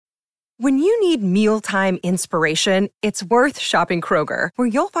When you need mealtime inspiration, it's worth shopping Kroger, where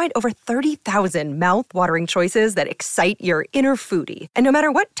you'll find over 30,000 mouth-watering choices that excite your inner foodie. And no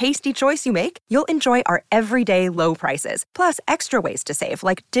matter what tasty choice you make, you'll enjoy our everyday low prices, plus extra ways to save,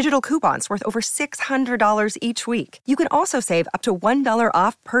 like digital coupons worth over $600 each week. You can also save up to $1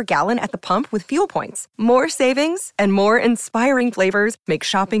 off per gallon at the pump with fuel points. More savings and more inspiring flavors make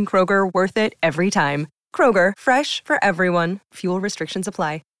shopping Kroger worth it every time. Kroger, fresh for everyone. Fuel restrictions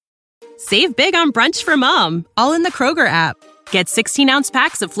apply. Save big on brunch for mom, all in the Kroger app. Get 16-ounce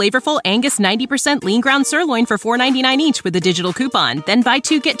packs of flavorful Angus 90% lean ground sirloin for $4.99 each with a digital coupon. Then buy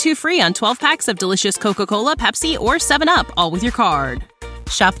 2, get 2 free on 12 packs of delicious Coca-Cola, Pepsi, or 7-Up, all with your card.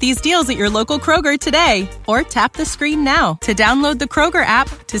 Shop these deals at your local Kroger today, or tap the screen now to download the Kroger app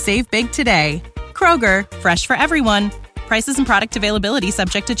to save big today. Kroger, fresh for everyone. Prices and product availability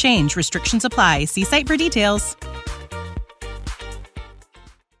subject to change. Restrictions apply. See site for details.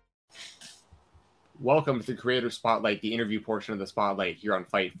 Welcome to the Creator Spotlight, the interview portion of the Spotlight here on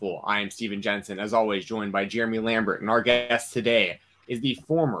Fightful. I am Steven Jensen, as always, joined by Jeremy Lambert. And our guest today is the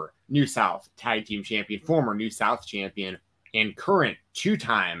former New South Tag Team Champion, former New South Champion, and current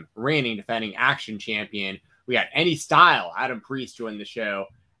two-time reigning defending Action Champion. We got Any Style, Adam Priest, joined the show.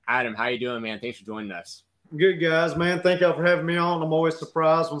 Adam, how you doing, man? Thanks for joining us. Good, guys, man. Thank y'all for having me on. I'm always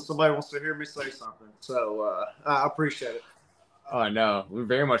surprised when somebody wants to hear me say something. So I appreciate it. Oh, no, we're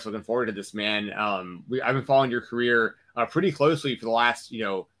very much looking forward to this, man. I've been following your career pretty closely for the last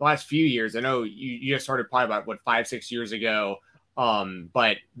few years. I know you just started probably about 5-6 years ago.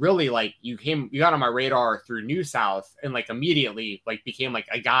 But really, like, you got on my radar through New South and like immediately like became like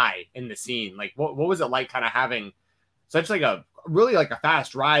a guy in the scene. Like, what was it like kind of having such like a really like a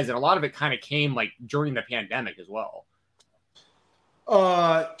fast rise? And a lot of it kind of came like during the pandemic as well.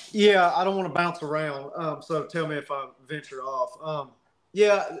 Yeah, I don't want to bounce around. So tell me if I venture off.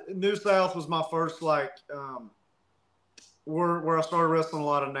 Yeah, New South was my first, like, where I started wrestling a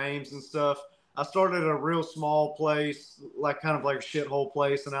lot of names and stuff. I started at a real small place, like kind of like a shithole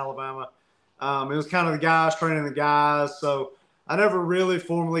place in Alabama. It was kind of the guys training the guys. So I never really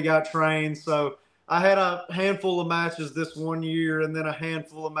formally got trained. So I had a handful of matches this one year and then a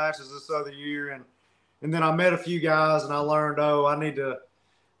handful of matches this other year. And then I met a few guys and I learned,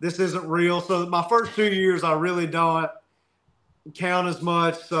 this isn't real. So my first 2 years, I really don't count as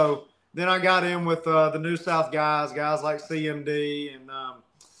much. So then I got in with the New South guys like CMD and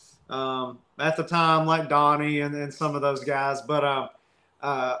at the time, like Donnie and some of those guys. But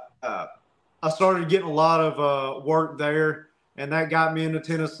I started getting a lot of work there, and that got me into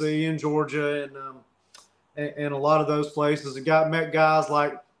Tennessee and Georgia and a lot of those places. Met guys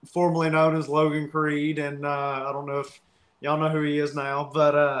like formerly known as Logan Creed, and I don't know if y'all know who he is now,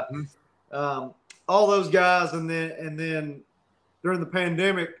 but all those guys. And then during the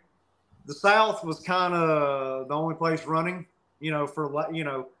pandemic, the South was kind of the only place running,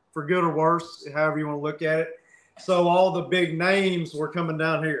 for good or worse, however you want to look at it. So all the big names were coming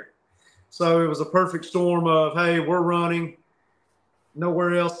down here. So it was a perfect storm of, hey, we're running.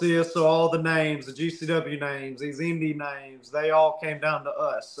 Nowhere else is. So all the names, the GCW names, these indie names, they all came down to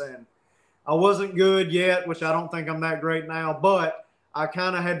us. And I wasn't good yet, which I don't think I'm that great now, but I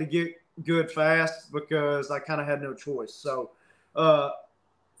kind of had to get good fast because I kind of had no choice. So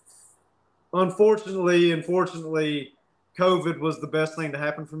unfortunately, COVID was the best thing to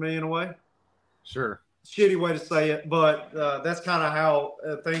happen for me in a way. Sure. Shitty way to say it, but that's kind of how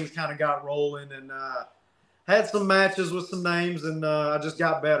things kind of got rolling, and had some matches with some names, and I just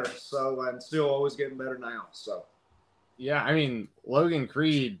got better. So I'm still always getting better now. So. Yeah, I mean, Logan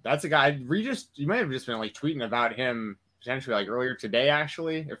Creed, that's a guy you might have just been like tweeting about him potentially like earlier today,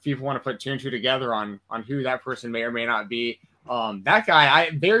 actually, if people want to put 2 and 2 together on who that person may or may not be. That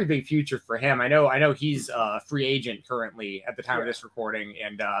guy, very big future for him. I know he's a free agent currently at the time of this recording.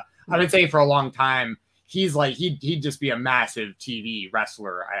 And I've been saying for a long time, he's like, he'd just be a massive TV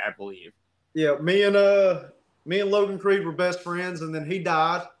wrestler, I believe. Yeah. Me and Logan Creed were best friends, and then he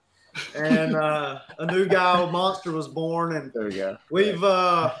died. And a new guy, Monster, was born, and there we go.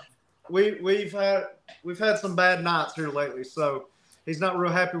 We've had some bad nights here lately, so he's not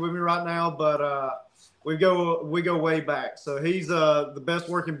real happy with me right now. But we go way back. So he's the best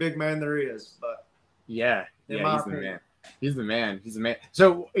working big man there is. But yeah, he's the man.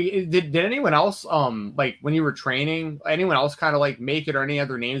 So did anyone else like when you were training, anyone else kind of like make it, or any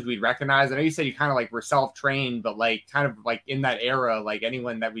other names we'd recognize? I know you said you kind of like were self-trained, but like kind of like in that era, like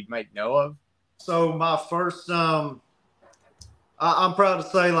anyone that we might know of? So my first I'm proud to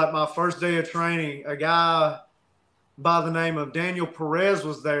say, like, my first day of training, a guy by the name of Daniel Perez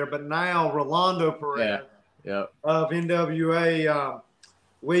was there, but now Rolando Perez of NWA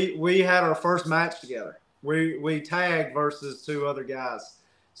we had our first match together. We tagged versus 2 other guys.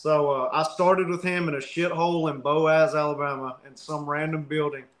 So I started with him in a shithole in Boaz, Alabama, in some random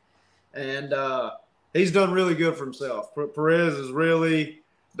building, and he's done really good for himself. Perez has really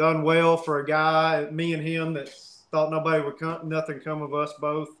done well for a guy, me and him, that thought nothing come of us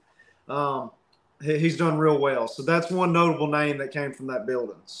both. He's done real well. So that's one notable name that came from that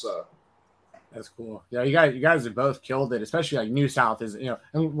building. So that's cool. Yeah, you guys have both killed it, especially like New South is, and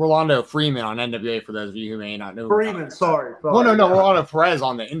Rolando Freeman on NWA, for those of you who may not know. Freeman, sorry. Well, no, Rolando Perez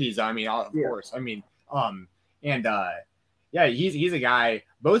on the Indies. I mean, of course. I mean, yeah, he's a guy.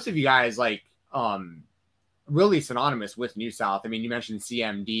 Both of you guys really synonymous with New South. I mean, you mentioned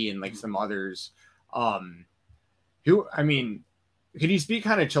CMD and like some others. Who, I mean, could you speak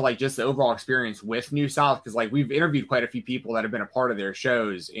kind of to like just the overall experience with New South? Because like we've interviewed quite a few people that have been a part of their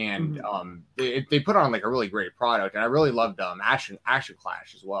shows, and they put on like a really great product, and I really loved Action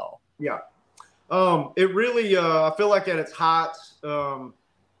Clash as well. Yeah, it really I feel like at its height,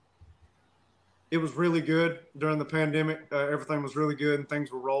 it was really good during the pandemic. Everything was really good and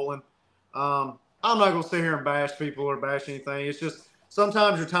things were rolling. I'm not gonna sit here and bash people or bash anything. It's just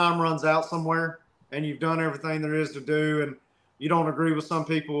sometimes your time runs out somewhere, and you've done everything there is to do, and you don't agree with some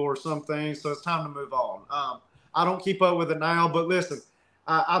people or some things, so it's time to move on. I don't keep up with it now, but listen,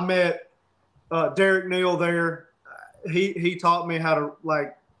 I met Derek Neal there. He taught me how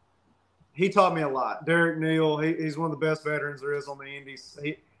to he taught me a lot. Derek Neal, he's one of the best veterans there is on the Indies.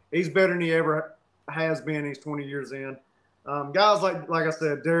 He's better than he ever has been. He's 20 years in. Guys like I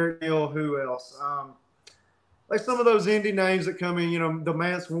said, Derek Neal, who else? Like some of those indie names that come in, the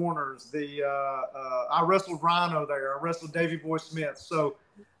Mance Warners, I wrestled Rhino there. I wrestled Davey Boy Smith. So,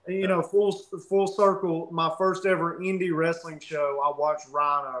 full circle, my first ever indie wrestling show, I watched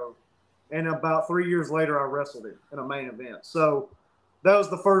Rhino. And about 3 years later, I wrestled him in a main event. So that was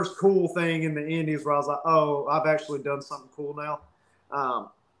the first cool thing in the indies where I was like, oh, I've actually done something cool now.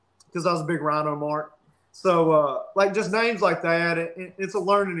 Because I was a big Rhino mark. So, just names like that, it's a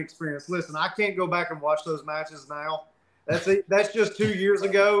learning experience. Listen, I can't go back and watch those matches now. That's just 2 years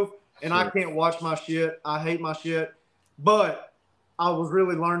ago, and I can't watch my shit. I hate my shit. But I was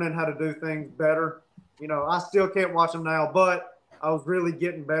really learning how to do things better. I still can't watch them now, but I was really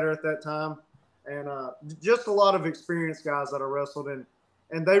getting better at that time. And just a lot of experienced guys that I wrestled, and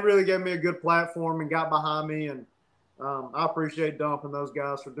they really gave me a good platform and got behind me, and I appreciate dumping those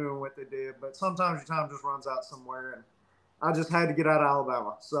guys for doing what they did, but sometimes your time just runs out somewhere, and I just had to get out of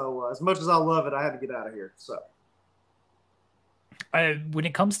Alabama. So as much as I love it, I had to get out of here. So when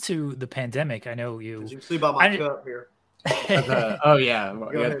it comes to the pandemic, I know you. As you can see by my cup here. Oh yeah,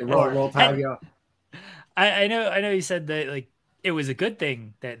 roll tide. I know you said that it was a good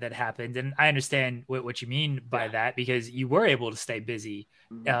thing that happened, and I understand what you mean by that, because you were able to stay busy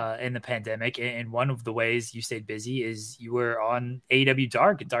in the pandemic, and one of the ways you stayed busy is you were on AEW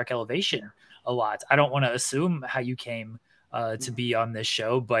Dark and Dark Elevation a lot. I don't want to assume how you came to be on this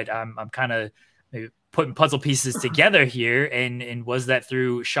show, but I'm kind of putting puzzle pieces together here, and was that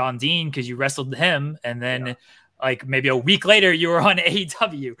through Sean Dean because you wrestled him, and then maybe a week later you were on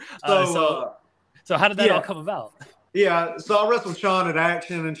AEW? So how did that all come about? Yeah, so I wrestled Sean at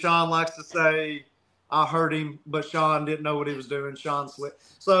Action, and Sean likes to say I hurt him, but Sean didn't know what he was doing. Sean slipped.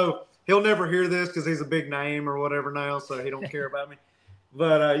 So he'll never hear this because he's a big name or whatever now, so he don't care about me.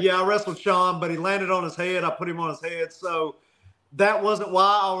 But, I wrestled Sean, but he landed on his head. I put him on his head. So that wasn't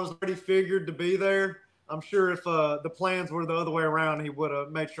why I was already figured to be there. I'm sure if the plans were the other way around, he would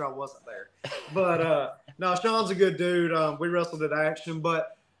have made sure I wasn't there. But, no, Sean's a good dude. We wrestled at Action,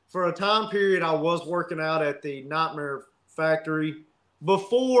 but for a time period, I was working out at the Nightmare Factory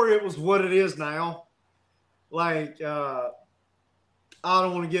before it was what it is now. I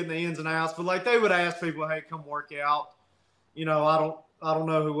don't want to get in the ins and outs, but they would ask people, "Hey, come work out." I don't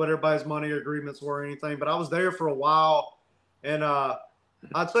know what everybody's money agreements were or anything, but I was there for a while, and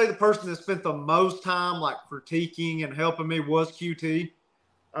I'd say the person that spent the most time critiquing and helping me was QT,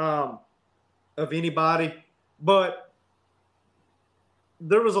 of anybody, but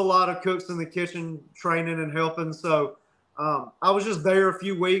there was a lot of cooks in the kitchen training and helping. So I was just there a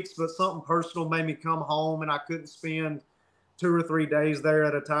few weeks, but something personal made me come home, and I couldn't spend 2 or 3 days there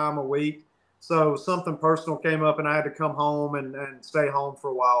at a time a week. So something personal came up, and I had to come home and stay home for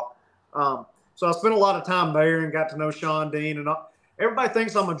a while. So I spent a lot of time there and got to know Sean Dean. And everybody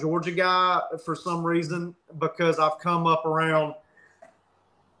thinks I'm a Georgia guy for some reason, because I've come up around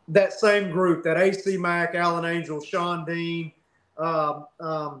that same group, that AC Mack, Alan Angel, Sean Dean, all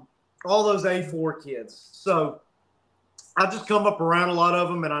those A4 kids. So I just come up around a lot of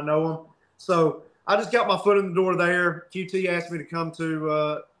them, and I know them. So I just got my foot in the door there. QT asked me to come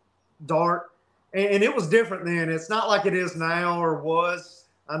to Dart, and it was different then. It's not like it is now or was.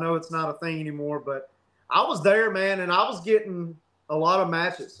 I know it's not a thing anymore, but I was there, man, and I was getting a lot of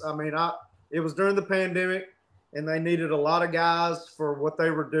matches. I mean, it was during the pandemic, and they needed a lot of guys for what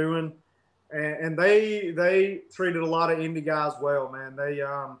they were doing, and they treated a lot of indie guys well, man. They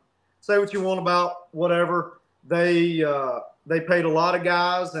say what you want about whatever. They paid a lot of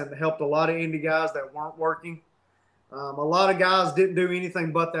guys and helped a lot of indie guys that weren't working. A lot of guys didn't do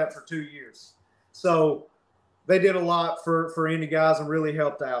anything but that for 2 years. So they did a lot for indie guys and really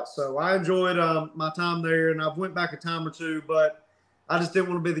helped out. So I enjoyed my time there, and I've went back a time or two, but I just didn't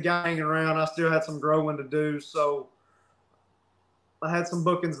want to be the guy hanging around. I still had some growing to do. So I had some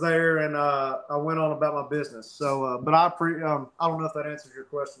bookings there, and I went on about my business. So, but I don't know if that answers your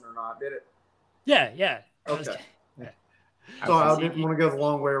question or not. Did it? Yeah. Okay. So I didn't want to go the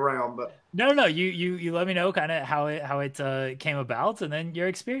long way around, but no. You let me know kind of how it came about, and then your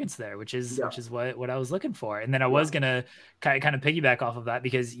experience there, which is what I was looking for. And then I was gonna kind of piggyback off of that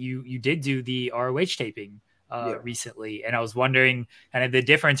because you did do the ROH taping recently, and I was wondering kind of the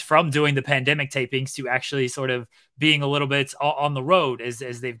difference from doing the pandemic tapings to actually sort of being a little bit on the road as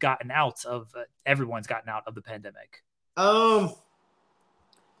they've gotten out of everyone's gotten out of the pandemic. Wasn't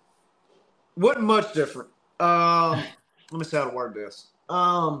much different. Let me see how to word this.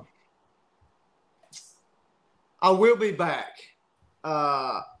 I will be back.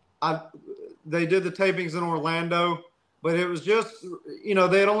 They did the tapings in Orlando, but it was just,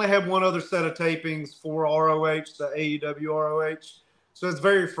 they had only had one other set of tapings for ROH, the AEW ROH. So it's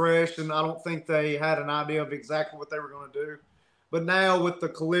very fresh, and I don't think they had an idea of exactly what they were going to do. But now with the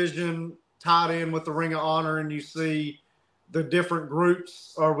Collision tied in with the Ring of Honor, and you see the different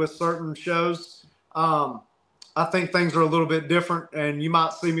groups or with certain shows, I think things are a little bit different, and you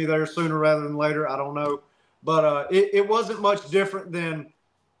might see me there sooner rather than later. I don't know. But it wasn't much different than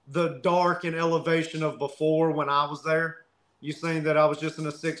the dark and elevation of before when I was there. You seen that I was just in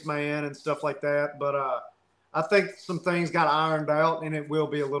a 6-man and stuff like that. But I think some things got ironed out, and it will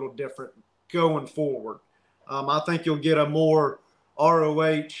be a little different going forward. I think you'll get a more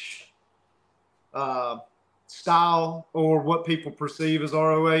ROH style or what people perceive as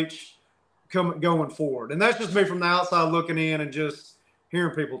ROH going forward. And that's just me from the outside looking in and just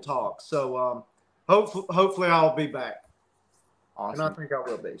hearing people talk. So hopefully I'll be back. Awesome. And I think I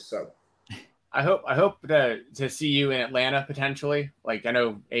will be. So I hope to see you in Atlanta potentially. Like I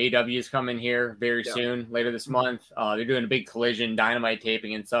know AEW is coming here very soon, later this month. They're doing a big Collision Dynamite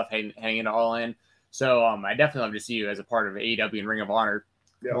taping and stuff, hanging it all in. So I definitely love to see you as a part of AEW and Ring of Honor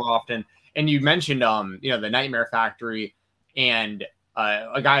more often. And you mentioned the Nightmare Factory, and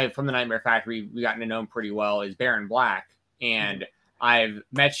a guy from the Nightmare Factory we gotten to know him pretty well is Baron Black, and I've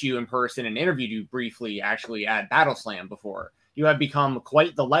met you in person and interviewed you briefly actually at Battle Slam before. You have become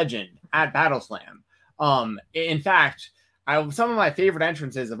quite the legend at Battle Slam. In fact, some of my favorite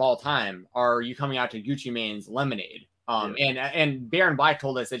entrances of all time are you coming out to Gucci Mane's Lemonade. And Baron Black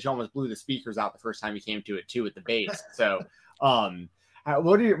told us that you almost blew the speakers out the first time you came to it too at the base. So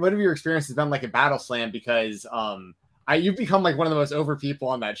what have your experiences been like at Battle Slam? Because you've become like one of the most over people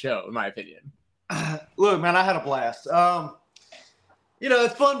on that show, in my opinion. Look, man, I had a blast.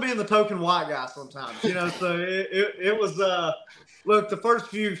 It's fun being the token white guy sometimes, so it was, look, the first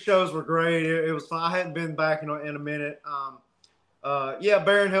few shows were great. It was fun. I hadn't been back in a minute.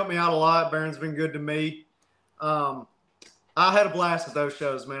 Baron helped me out a lot. Baron's been good to me. I had a blast at those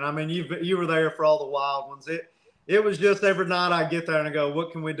shows, man. I mean, you were there for all the wild ones. It was just every night I get there and I go,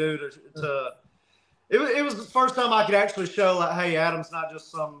 what can we do to it was the first time I could actually show like, hey, Adam's not just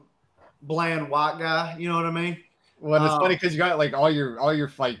some bland white guy. You know what I mean? Well, it's funny because you got like all your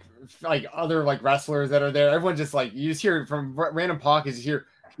like other like wrestlers that are there. Everyone just like you just hear from random pockets. You hear,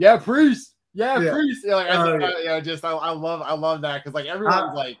 yeah, Priest, Priest. Like I love that because like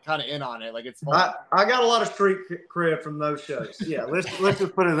everyone's like kind of in on it. Like it's fun. I got a lot of street cred from those shows. Yeah, let's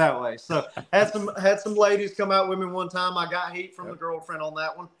just put it that way. So had some ladies come out with me one time. I got heat from the girlfriend on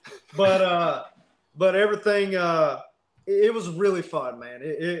that one, but everything. It was really fun, man.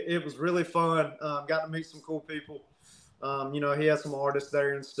 It was really fun. Got to meet some cool people. He had some artists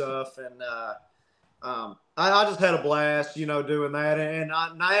there and stuff. And I just had a blast, doing that. And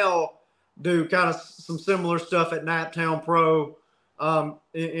I now do kind of some similar stuff at Naptown Pro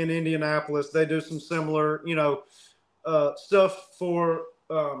in Indianapolis. They do some similar, stuff for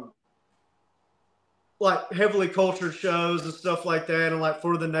like heavily cultured shows and stuff like that. And like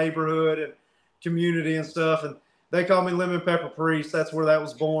for the neighborhood and community and stuff. And they call me Lemon Pepper Priest. That's where that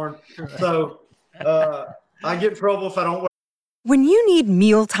was born. So I get in trouble if I don't wear When you need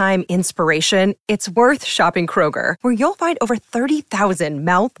mealtime inspiration, it's worth shopping Kroger, where you'll find over 30,000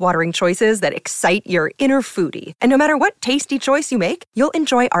 mouth-watering choices that excite your inner foodie. And no matter what tasty choice you make, you'll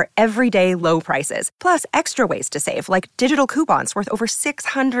enjoy our everyday low prices, plus extra ways to save, like digital coupons worth over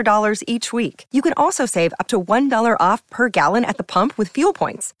 $600 each week. You can also save up to $1 off per gallon at the pump with fuel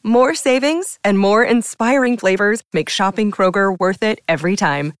points. More savings and more inspiring flavors make shopping Kroger worth it every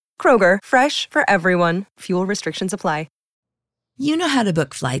time. Kroger, fresh for everyone. Fuel restrictions apply. You know how to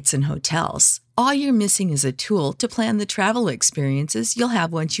book flights and hotels. All you're missing is a tool to plan the travel experiences you'll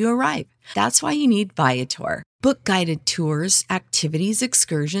have once you arrive. That's why you need Viator. Book guided tours, activities,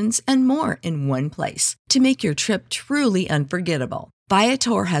 excursions, and more in one place to make your trip truly unforgettable.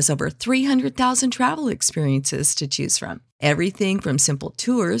 Viator has over 300,000 travel experiences to choose from. Everything from simple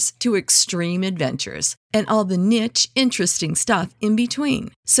tours to extreme adventures and all the niche, interesting stuff in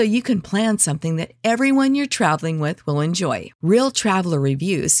between. So you can plan something that everyone you're traveling with will enjoy. Real traveler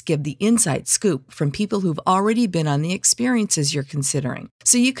reviews give the inside scoop from people who've already been on the experiences you're considering.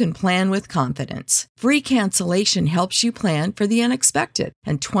 So you can plan with confidence. Free cancellation helps you plan for the unexpected.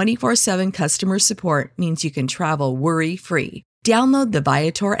 And 24/7 customer support means you can travel worry-free. Download the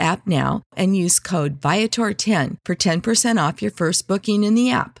Viator app now and use code Viator10 for 10% off your first booking in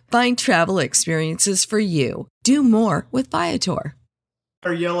the app. Find travel experiences for you. Do more with Viator.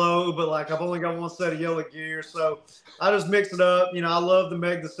 They're yellow, but like I've only got one set of yellow gear, so I just mix it up. You know, I love the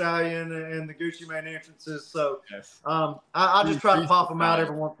Meg the Stallion and the Gucci Mane entrances, so Yes. I just try to pop them out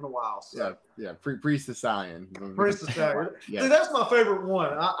every once in a while. So. Yeah. Priest the Stallion. Priest the Stallion. Yeah. See, that's my favorite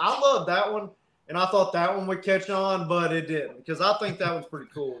one. I love that one. And I thought that one would catch on, but it didn't, because I think that one's pretty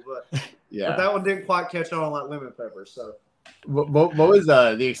cool. But yeah, but that one didn't quite catch on like Lemon Pepper. So, what was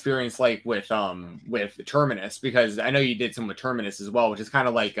the experience like with Terminus? Because I know you did some with Terminus as well, which is kind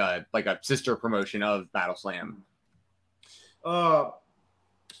of like a sister promotion of Battle Slam.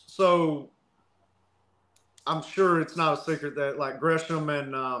 So I'm sure it's not a secret that like Gresham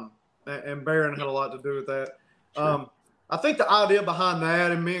and Barron had a lot to do with that. Sure. I think the idea behind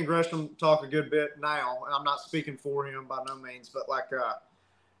that, and me and Gresham talk a good bit now, and I'm not speaking for him by no means, but like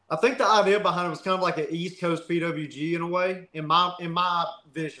I think the idea behind it was kind of like an East Coast PWG in a way, in my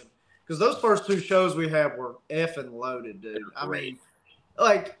vision. Because those first two shows we had were effing loaded, dude. I mean,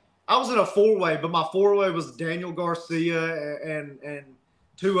 like I was in a four-way, but my four-way was Daniel Garcia and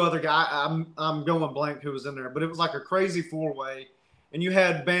two other guys. I'm going blank who was in there, but it was like a crazy four-way. And you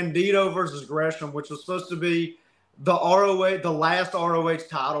had Bandito versus Gresham, which was supposed to be the ROH, the last ROH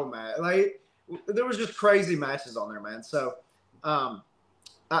title match. Like there was just crazy matches on there, man. So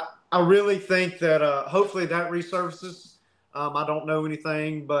I really think that hopefully that resurfaces. I don't know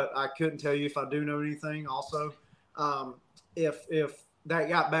anything, but I couldn't tell you if I do know anything. Also, if that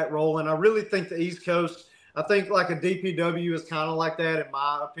got back rolling, I really think the East Coast. I think like a DPW is kind of like that, in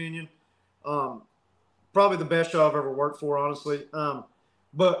my opinion. Probably the best show I've ever worked for, honestly.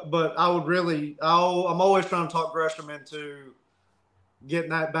 But I would really, I'm always trying to talk Gresham into getting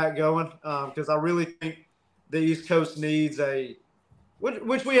that back going, because I really think the East Coast needs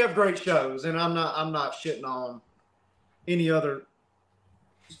which we have great shows, and I'm not shitting on any other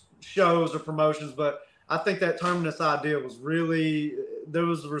shows or promotions, but I think that Terminus idea was really,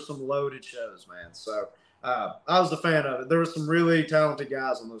 those were some loaded shows, man. So I was a fan of it. There were some really talented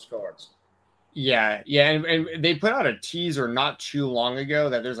guys on those cards. Yeah, and they put out a teaser not too long ago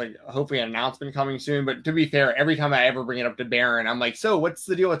that there's like hopefully an announcement coming soon. But to be fair, every time I ever bring it up to Baron, I'm like, so what's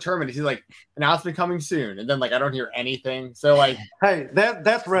the deal with Terminus? He's like, announcement coming soon, and then like I don't hear anything. So like, hey,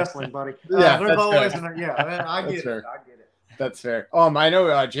 that's wrestling, buddy. Yeah, there's always I get it. I get it. That's fair. I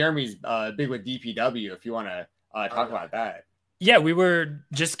know Jeremy's big with DPW. If you want to talk about that. Yeah, we were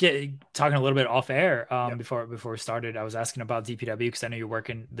just talking a little bit off air before we started. I was asking about DPW because I know you're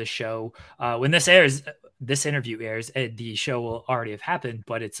working the show. When this interview airs, the show will already have happened,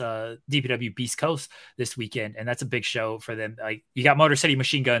 but it's DPW Beast Coast this weekend, and that's a big show for them. Like you got Motor City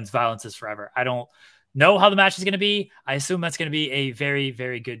Machine Guns, Violence is Forever. I don't know how the match is going to be. I assume that's going to be a very,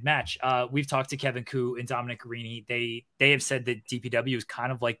 very good match. We've talked to Kevin Koo and Dominic Carini. They have said that DPW is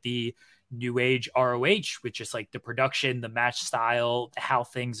kind of like the new age ROH, with just like the production, the match style, how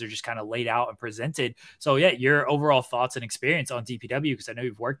things are just kind of laid out and presented. So yeah, your overall thoughts and experience on DPW, because I know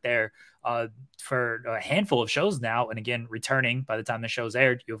you've worked there for a handful of shows now, and again, returning by the time the show's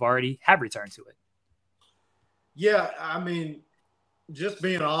aired, you've already have returned to it. Yeah, I mean, just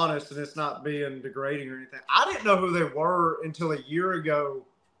being honest, and it's not being degrading or anything, I didn't know who they were until a year ago.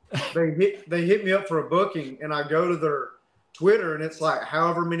 They hit me up for a booking, and I go to their Twitter, and it's like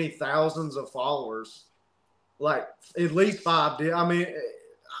however many thousands of followers, like at least 5. I mean,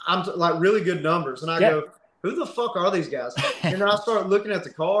 I'm like really good numbers. And I go, who the fuck are these guys? And then I start looking at the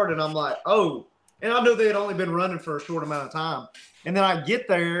card, and I'm like, oh. And I knew they had only been running for a short amount of time. And then I get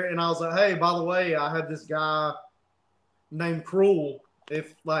there, and I was like, hey, by the way, I have this guy named Cruel,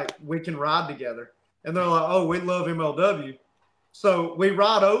 if, like, we can ride together. And they're like, oh, we love MLW. So we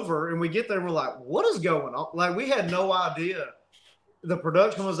ride over, and we get there, and we're like, what is going on? Like, we had no idea. The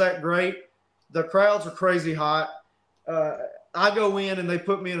production was that great. The crowds are crazy hot. I go in, and they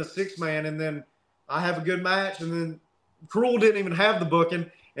put me in a 6-man, and then I have a good match, and then Cruel didn't even have the booking,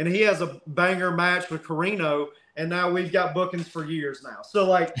 and he has a banger match with Carino, and now we've got bookings for years now. So,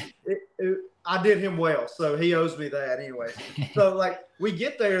 like, I did him well, so he owes me that anyway. So, like, we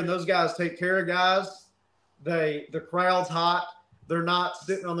get there, and those guys take care of guys. The crowd's hot. They're not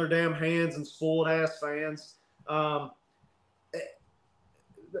sitting on their damn hands and spoiled-ass fans.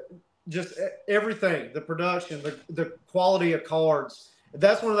 Just everything, the production, the quality of cards.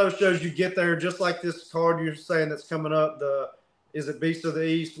 That's one of those shows you get there, just like this card you're saying that's coming up. Is it Beast of the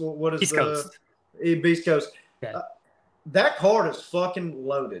East? What is East Coast? Beast Coast. Yeah. That card is fucking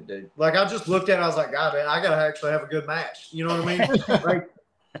loaded, dude. Like, I just looked at it, I was like, God, man, I got to actually have a good match. You know what I mean? Like,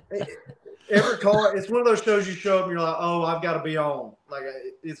 every card, it's one of those shows you show up and you're like, oh, I've got to be on. Like,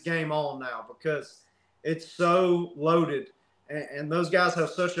 it's game on now because it's so loaded. And those guys have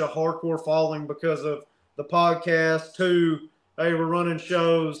such a hardcore following because of the podcast, too. Hey, we're running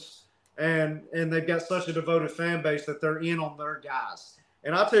shows, and they've got such a devoted fan base that they're in on their guys.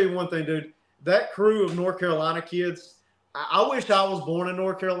 And I'll tell you one thing, dude. That crew of North Carolina kids, I wish I was born in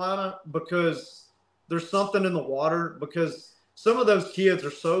North Carolina because there's something in the water because some of those kids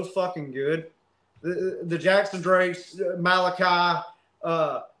are so fucking good. The Jackson Drakes, Malachi,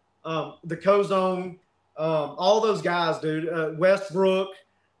 the Cozone, all those guys, dude. Westbrook,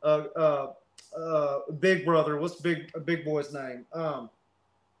 Big Brother. What's big boy's name?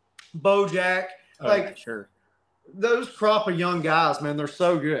 Bojack. Sure. Those crop of young guys, man, they're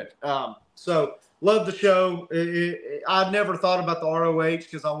so good. So love the show. I never thought about the ROH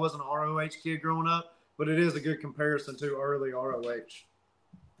because I wasn't an ROH kid growing up, but it is a good comparison to early ROH.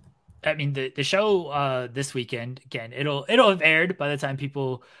 I mean, the show this weekend, again, it'll have aired by the time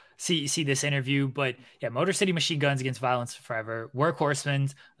people see this interview. But yeah, Motor City Machine Guns against Violence Forever,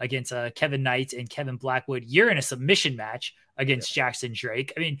 Workhorsemen against Kevin Knight and Kevin Blackwood. You're in a submission match against Jackson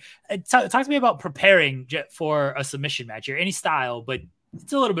Drake. I mean, talk to me about preparing for a submission match. You're any style, but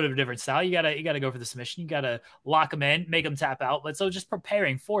it's a little bit of a different style. You gotta go for the submission. You gotta lock them in, make them tap out. But so just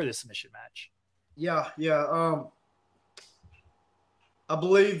preparing for the submission match. Yeah. I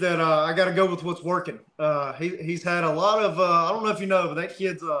believe that I got to go with what's working. He's had a lot of I don't know if you know, but that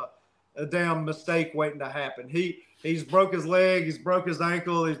kid's a damn mistake waiting to happen. He's broke his leg, he's broke his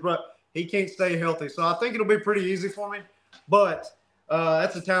ankle, he can't stay healthy. So I think it'll be pretty easy for me. But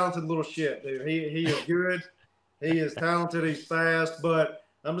that's a talented little shit, dude. He is good. He is talented. He's fast. But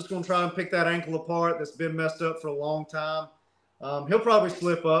I'm just going to try and pick that ankle apart that's been messed up for a long time. He'll probably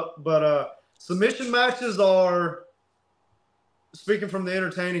slip up. But submission matches are, speaking from the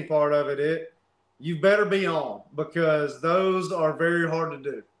entertaining part of it, you better be on because those are very hard to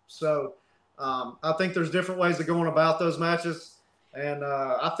do. So I think there's different ways of going about those matches. And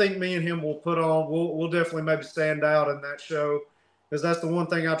I think me and him will put on, we'll definitely maybe stand out in that show because that's the one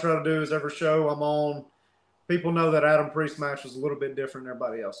thing I try to do is every show I'm on, people know that Adam Priest match was a little bit different than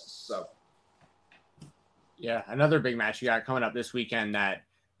everybody else's. So, yeah, another big match you got coming up this weekend that,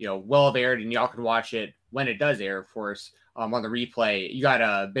 will have aired and y'all can watch it when it does air, of course, on the replay. You got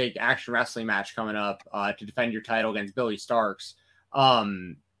a big action wrestling match coming up to defend your title against Billy Starks.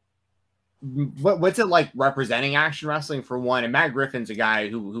 What's it like representing action wrestling for one? And Matt Griffin's a guy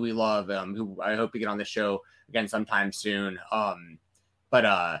who we love, who I hope to get on the show again sometime soon.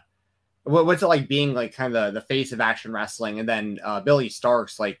 What's it like being like kind of the face of action wrestling? And then Billy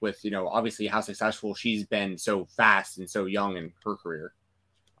Starks, like with, obviously how successful she's been so fast and so young in her career.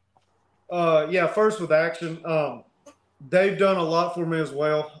 First with action, they've done a lot for me as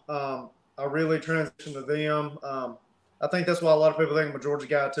well. I really transitioned to them. I think that's why a lot of people think I'm a Georgia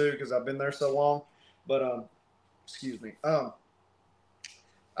guy too, because I've been there so long. But excuse me.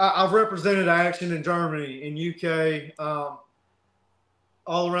 I've represented action in Germany, in UK,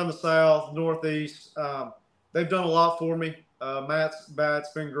 all around the South, Northeast. They've done a lot for me. Matt's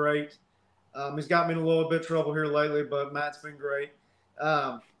been great. He's got me in a little bit of trouble here lately, but Matt's been great.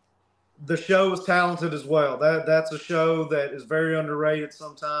 The show is talented as well. That's a show that is very underrated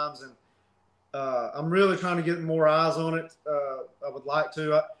sometimes, and I'm really trying to get more eyes on it. I would like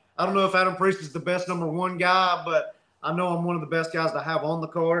to. I don't know if Adam Priest is the best number one guy, but I know I'm one of the best guys to have on the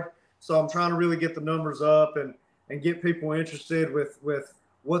card. So I'm trying to really get the numbers up and get people interested with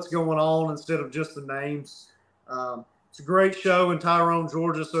what's going on instead of just the names. It's a great show in Tyrone,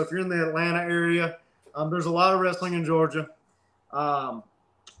 Georgia. So if you're in the Atlanta area, there's a lot of wrestling in Georgia.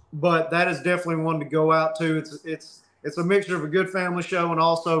 But that is definitely one to go out to. It's a mixture of a good family show and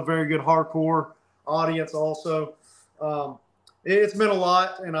also a very good hardcore audience also. It's meant a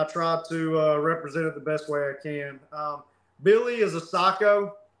lot, and I try to represent it the best way I can. Billy is a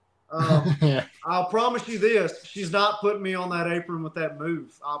psycho. I'll promise you this. She's not putting me on that apron with that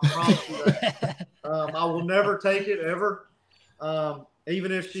move. I promise you that. I will never take it ever.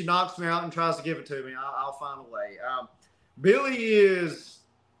 Even if she knocks me out and tries to give it to me, I'll find a way. Billy is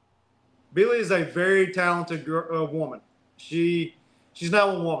a very talented woman. She's now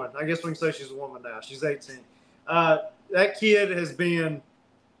a woman. I guess we can say she's a woman now. She's 18. That kid has been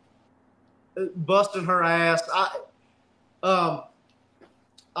busting her ass.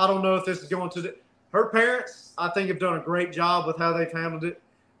 I don't know if this is going to her parents. I think have done a great job with how they've handled it.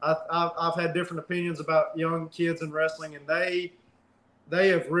 I've had different opinions about young kids in wrestling, and they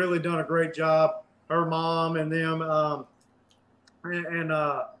have really done a great job. Her mom and them,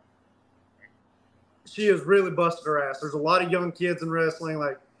 she has really busted her ass. There's a lot of young kids in wrestling,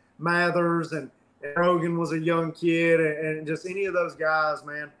 like Mathers and Rogan was a young kid, and just any of those guys,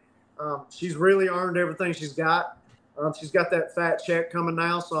 man. She's really earned everything she's got. She's got that fat check coming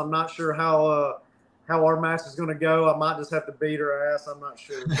now, so I'm not sure how our match is going to go. I might just have to beat her ass. I'm not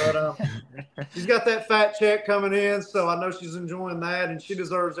sure. But she's got that fat check coming in, so I know she's enjoying that, and she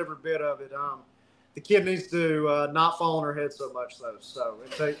deserves every bit of it. The kid needs to not fall on her head so much, though. So,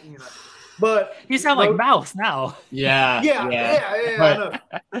 but you sound like Mouse now. Yeah. I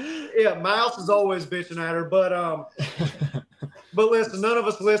know. Yeah, Mouse is always bitching at her, but listen, none of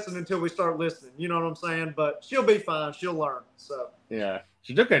us listen until we start listening. You know what I'm saying? But she'll be fine. She'll learn. So yeah,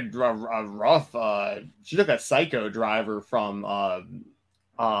 she took a rough. She took a psycho driver from.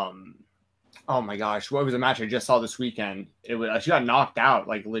 Oh my gosh, what was the match I just saw this weekend? It was she got knocked out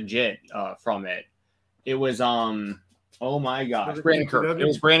like legit from it. It was oh my gosh, Brandon Kirk. It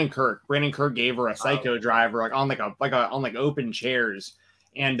was Brandon Kirk. Brandon Kirk gave her a psycho driver like on open chairs.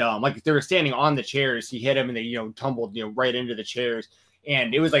 And like they were standing on the chairs, he hit him and they tumbled right into the chairs,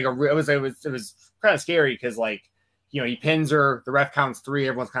 and it was like it was kind of scary because like he pins her, the ref counts 3,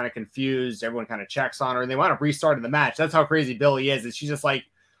 everyone's kind of confused, everyone kind of checks on her, and they want to restart the match. That's how crazy Billy is she's just like,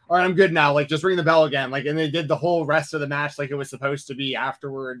 all right, I'm good now, like just ring the bell again, like, and they did the whole rest of the match like it was supposed to be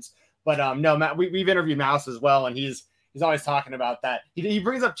afterwards. But no, Matt, we've interviewed Mouse as well, and he's always talking about that. He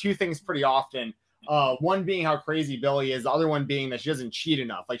brings up 2 things pretty often. One being how crazy Billy is, the other one being that she doesn't cheat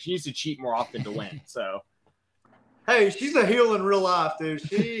enough. Like she needs to cheat more often to win. So, hey, she's a heel in real life, dude.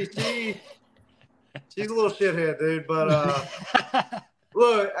 She's a little shithead, dude. But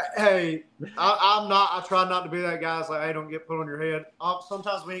look, hey, I'm not. I try not to be that guy. It's like, hey, don't get put on your head.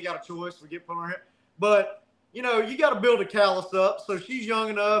 Sometimes we ain't got a choice. We get put on our head. But you got to build a callus up. So she's young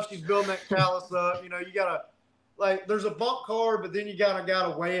enough. She's building that callus up. You got to. Like there's a bump card, but then you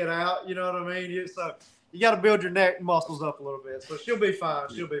gotta weigh it out. You know what I mean? So you gotta build your neck muscles up a little bit. So she'll be fine.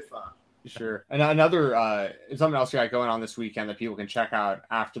 She'll be fine. Sure. And another something else we got going on this weekend that people can check out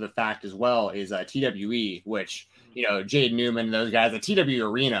after the fact as well is TWE, which Jade Newman and those guys. The TWE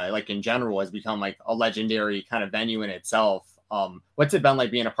Arena, like in general, has become like a legendary kind of venue in itself. What's it been like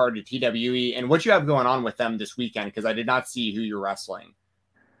being a part of TWE, and what you have going on with them this weekend? Because I did not see who you're wrestling.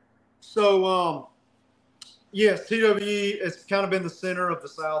 So yes, TWE has kind of been the center of the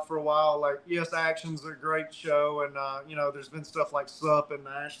South for a while. Like, yes, Action's a great show, and there's been stuff like SUP in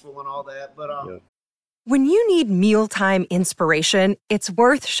Nashville and all that. But When you need mealtime inspiration, it's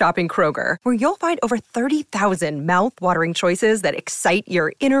worth shopping Kroger, where you'll find over 30,000 mouth-watering choices that excite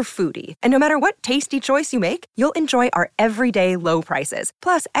your inner foodie. And no matter what tasty choice you make, you'll enjoy our everyday low prices,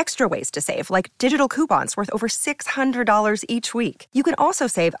 plus extra ways to save, like digital coupons worth over $600 each week. You can also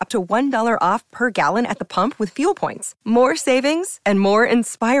save up to $1 off per gallon at the pump with fuel points. More savings and more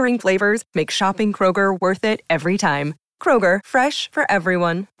inspiring flavors make shopping Kroger worth it every time. Kroger, fresh for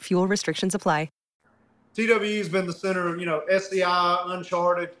everyone. Fuel restrictions apply. TWE's been the center of, SCI,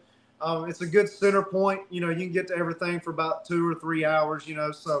 Uncharted. It's a good center point. You can get to everything for about 2 or 3 hours,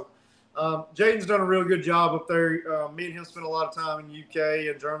 So Jaden's done a real good job up there. Me and him spent a lot of time in the UK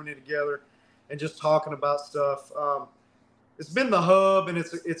and Germany together and just talking about stuff. It's been the hub, and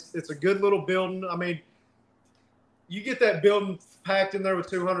it's a good little building. I mean, you get that building packed in there with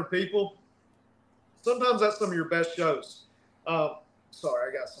 200 people. Sometimes that's some of your best shows. Sorry,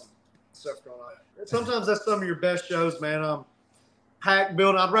 I got some stuff going on. Sometimes that's some of your best shows, man. Packed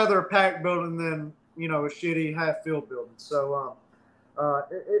building. I'd rather a packed building than a shitty half-filled building. So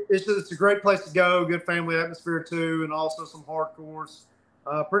it's a great place to go. Good family atmosphere too, and also some hardcores.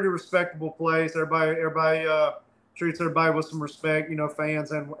 Pretty respectable place. Everybody treats everybody with some respect.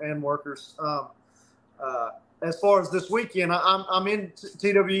 Fans and workers. As far as this weekend, I'm in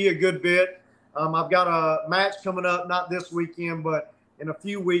TWE a good bit. I've got a match coming up, not this weekend, but in a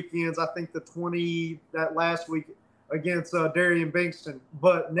few weekends. I think that last week against Darian Bingston.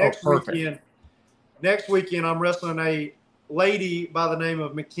 But next weekend, I'm wrestling a lady by the name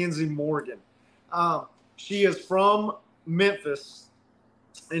of Mackenzie Morgan. She is from Memphis,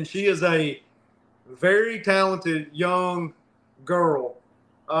 and she is a very talented young girl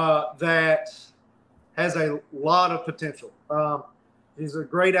that has a lot of potential. She's a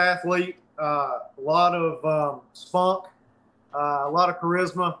great athlete, a lot of spunk, a lot of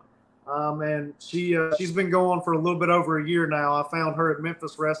charisma, and she's been going for a little bit over a year now. I found her at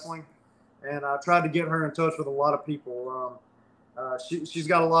Memphis Wrestling, and I tried to get her in touch with a lot of people. She's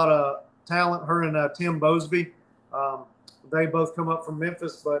got a lot of talent, her and Tim Bosby. They both come up from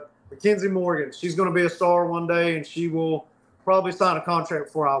Memphis, but Mackenzie Morgan, she's going to be a star one day, and she will probably sign a contract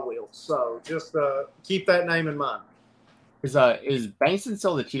before I will. So just keep that name in mind. Is Bankston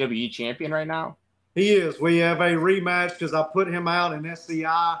still the TWE champion right now? He is. We have a rematch because I put him out in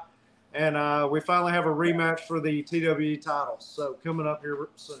SCI, and we finally have a rematch for the TWE titles. So coming up here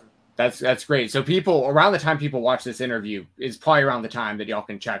soon. That's great. So people around the time people watch this interview is probably around the time that y'all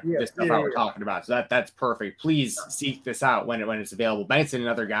can check this stuff out we're talking about. So that's perfect. Please seek this out when it's available. Bankston,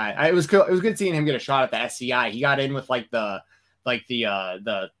 another guy. It was cool. It was good seeing him get a shot at the SCI. He got in with like the what do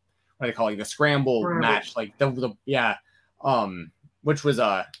they call it? The scramble match, like which was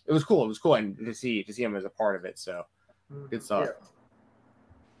it was cool. It was cool and to see him as a part of it. So good stuff. Yeah.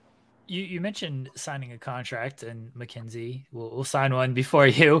 You mentioned signing a contract, and Mackenzie will sign one before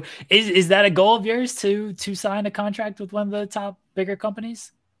you. Is that a goal of yours to sign a contract with one of the top bigger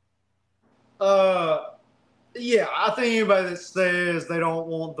companies? Yeah, I think anybody that says they don't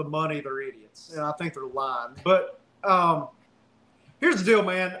want the money, they're idiots, and I think they're lying. But here's the deal,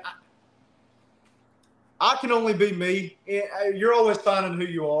 man. I can only be me. You're always finding who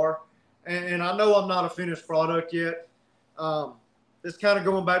you are, and I know I'm not a finished product yet. It's kind of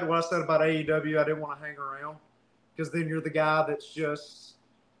going back to what I said about AEW. I didn't want to hang around because then you're the guy that's just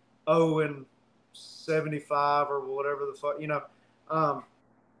 0-75 or whatever the fuck,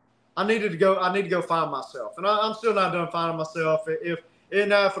 I need to go find myself, and I'm still not done finding myself. If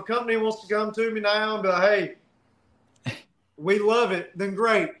a company wants to come to me now and be like, hey, we love it, then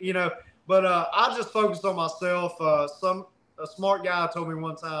great, But I just focused on myself. A smart guy told me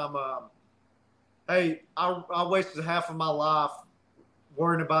one time, hey, I wasted half of my life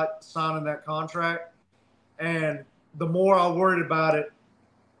worrying about signing that contract. And the more I worried about it,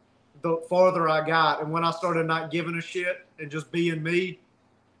 the farther I got. And when I started not giving a shit and just being me,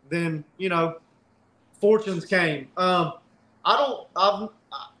 then, fortunes came. I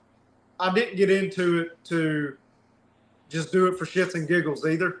didn't get into it to just do it for shits and giggles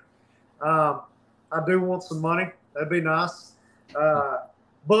either. I do want some money. That'd be nice.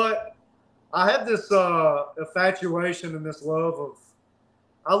 But I have this infatuation and this love of,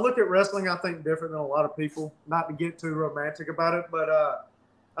 I look at wrestling, I think, different than a lot of people, not to get too romantic about it, but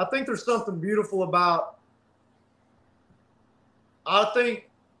I think there's something beautiful about, I think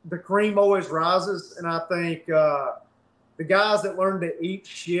the cream always rises, and I think the guys that learn to eat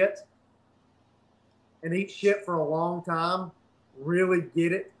shit and eat shit for a long time really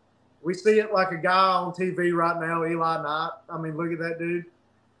get it. We see it like a guy on TV right now, Eli Knight. I mean, look at that dude.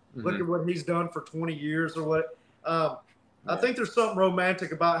 Mm-hmm. Look at what he's done for 20 years or what. I think there's something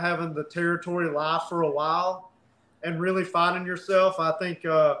romantic about having the territory live for a while and really finding yourself. I think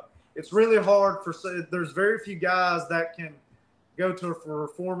it's really hard there's very few guys that can go to a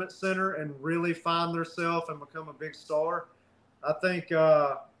performance center and really find themselves and become a big star. I think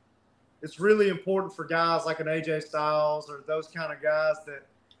it's really important for guys like an AJ Styles or those kind of guys that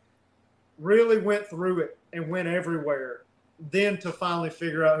really went through it and went everywhere, then to finally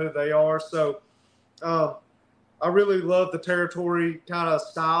figure out who they are. So I really love the territory kind of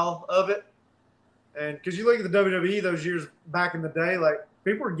style of it. And because you look at the WWE those years back in the day, like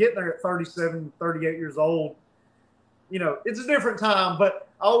people were getting there at 37, 38 years old. It's a different time, but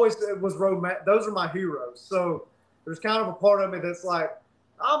I always was romantic. Those are my heroes. So there's kind of a part of me that's like,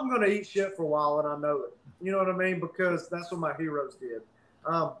 I'm going to eat shit for a while, and I know it. You know what I mean? Because that's what my heroes did.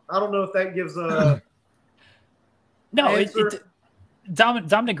 I don't know if that gives a no.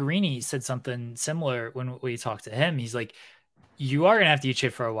 Dominic Garrini said something similar when we talked to him. He's like, you are gonna have to eat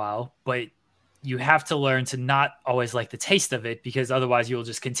shit for a while, but you have to learn to not always like the taste of it, because otherwise you'll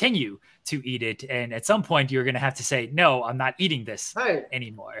just continue to eat it. And at some point you're going to have to say, no, I'm not eating this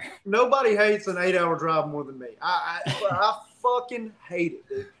anymore. Nobody hates an 8-hour drive more than me. I fucking hate it,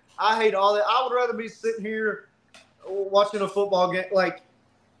 dude. I hate all that. I would rather be sitting here watching a football game. Like,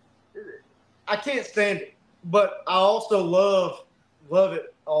 I can't stand it, but I also love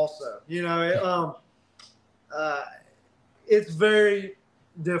it also. You know, it's very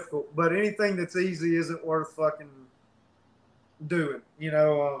difficult, but anything that's easy isn't worth fucking doing. You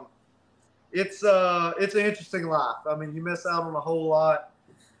know, it's an interesting life. I mean, you miss out on a whole lot,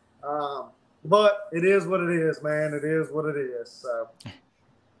 but it is what it is, man. It is what it is. So,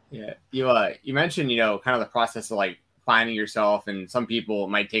 yeah, you mentioned, you know, kind of the process of like finding yourself, and some people it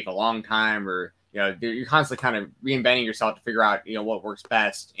might take a long time, or you know, you're constantly kind of reinventing yourself to figure out, you know, what works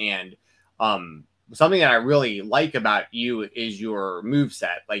best. And something that I really like about you is your move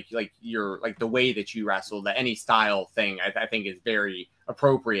set, like the way that you wrestle. That any style thing I think is very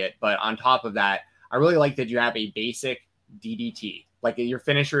appropriate. But on top of that, I really like that you have a basic DDT. Like your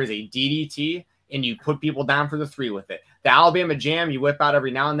finisher is a DDT, and you put people down for the 3 with it. The Alabama Jam you whip out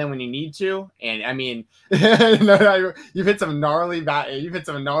every now and then when you need to. And I mean, you've hit some gnarly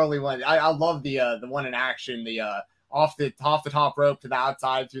ones. I love the one in action, the off the top rope to the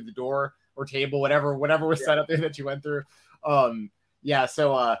outside through the door or table, whatever was set up there that you went through.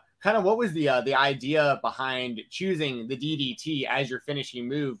 So kind of what was the idea behind choosing the DDT as your finishing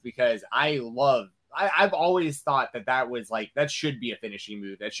move? Because I've always thought that was like, that should be a finishing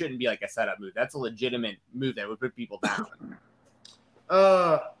move. That shouldn't be like a setup move. That's a legitimate move that would put people down.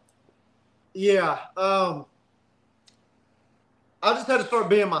 I just had to start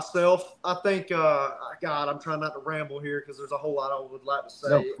being myself. I think, God, I'm trying not to ramble here because there's a whole lot I would like to say.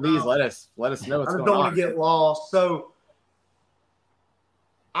 No, please let us know what's going on. I don't want to get lost. So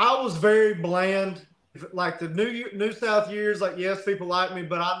I was very bland. Like the New South years, like, yes, people like me,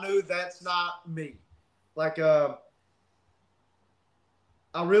 but I knew that's not me. Like, I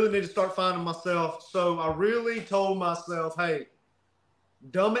really need to start finding myself. So I really told myself, hey,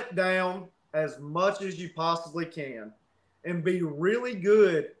 dumb it down as much as you possibly can and be really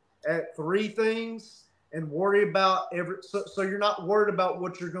good at 3 things and worry about so you're not worried about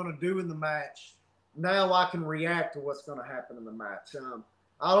what you're going to do in the match. Now I can react to what's going to happen in the match.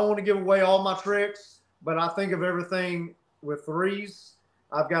 I don't want to give away all my tricks, but I think of everything with 3s.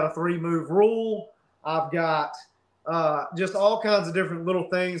 I've got a 3-move rule. I've got just all kinds of different little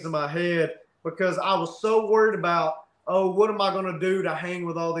things in my head because I was so worried about, what am I going to do to hang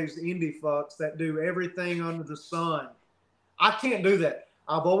with all these indie fucks that do everything under the sun? I can't do that.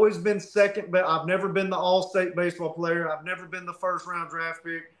 I've always been second, but I've never been the all-state baseball player. I've never been the first-round draft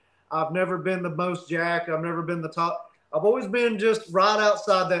pick. I've never been the most jacked. I've never been the top. I've always been just right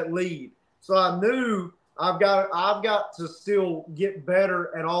outside that lead. So I knew I've got to still get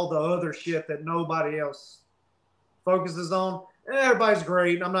better at all the other shit that nobody else focuses on. And everybody's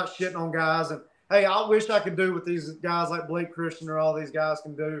great. And I'm not shitting on guys. And, hey, I wish I could do what these guys like Blake Christian or all these guys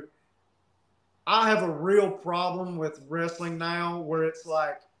can do. I have a real problem with wrestling now where it's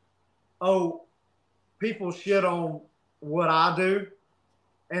like, people shit on what I do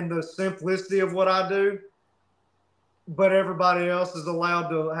and the simplicity of what I do, but everybody else is allowed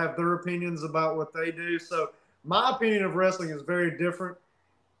to have their opinions about what they do. So my opinion of wrestling is very different.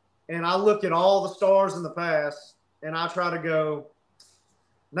 And I look at all the stars in the past and I try to go,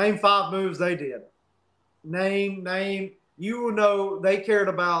 name 5 moves they did. Name, you know, they cared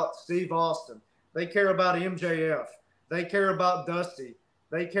about Steve Austin. They care about MJF. They care about Dusty.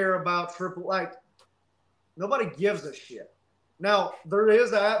 They care about Triple. Like, nobody gives a shit. Now, there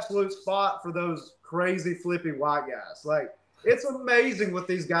is an absolute spot for those crazy flippy white guys. Like, it's amazing what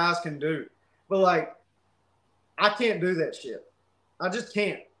these guys can do. But, like, I can't do that shit. I just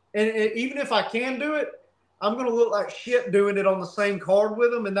can't. And even if I can do it, I'm going to look like shit doing it on the same card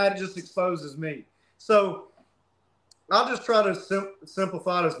with them, and that just exposes me. So I'll just try to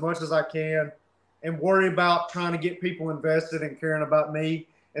simplify it as much as I can and worry about trying to get people invested and caring about me.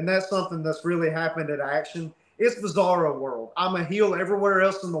 And that's something that's really happened at Action. It's Bizarro world. I'm a heel everywhere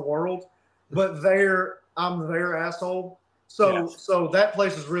else in the world, but I'm their asshole. So that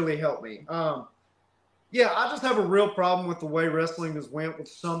place has really helped me. I just have a real problem with the way wrestling has went with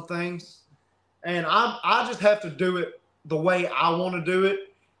some things. And I just have to do it the way I want to do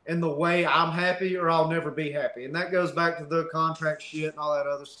it and the way I'm happy, or I'll never be happy. And that goes back to the contract shit and all that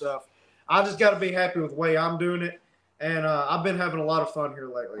other stuff. I just got to be happy with the way I'm doing it. And I've been having a lot of fun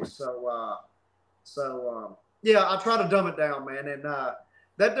here lately. So I try to dumb it down, man. And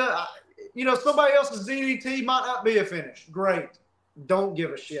somebody else's DDT might not be a finish. Great. Don't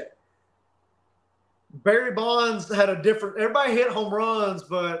give a shit. Barry Bonds had a different. Everybody hit home runs,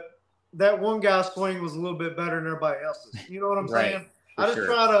 but that one guy's swing was a little bit better than everybody else's. You know what I'm Right, saying? for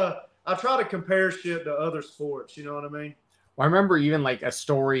sure. I try to compare shit to other sports. You know what I mean? Well, I remember even like a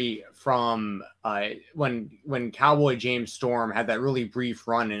story from when Cowboy James Storm had that really brief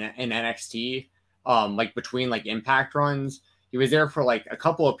run in NXT, like between like Impact runs. He was there for like a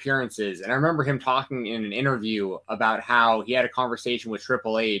couple appearances, and I remember him talking in an interview about how he had a conversation with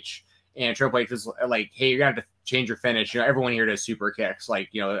Triple H, and Triple H was like, "Hey, you're gonna have to change your finish. You know, everyone here does super kicks. Like,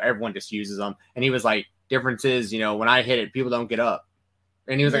 you know, everyone just uses them." And he was like, "Difference is, you know, when I hit it, people don't get up."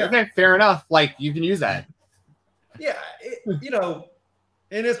 And he was like, "Okay, fair enough. Like, you can use that." Yeah, you know,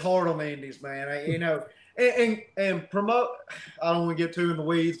 and it's hard on the indies, man. You know, and promote. I don't want to get too in the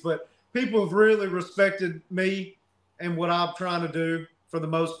weeds, but people have really respected me and what I'm trying to do for the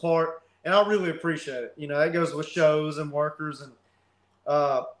most part, and I really appreciate it. You know, that goes with shows and workers, and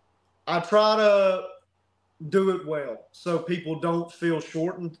I try to do it well so people don't feel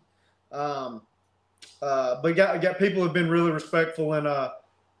shortened. But got people have been really respectful, and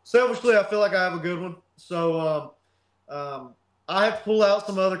selfishly, I feel like I have a good one. So I have to pull out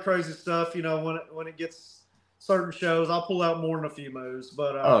some other crazy stuff. You know, when it gets certain shows, I'll pull out more than a few moves.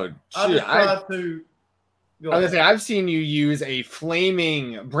 But I just try to. I was gonna say, I've seen you use a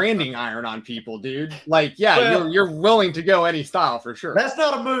flaming branding iron on people, dude. Like, yeah, well, you're willing to go any style for sure. That's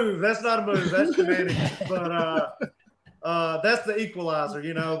not a move. That's shenanigans. But that's the equalizer,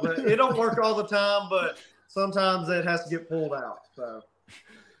 you know. But it don't work all the time, but sometimes it has to get pulled out. So.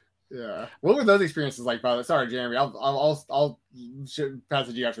 Yeah. What were those experiences like, by the way? Sorry, Jeremy. I'll pass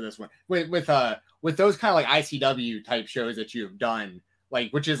it to you after this one. With those kind of like ICW type shows that you have done,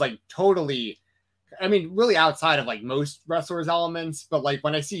 like, which is like totally, I mean, really outside of like most wrestlers' elements, but like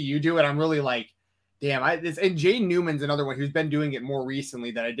when I see you do it, I'm really like, damn. And Jay Newman's another one who's been doing it more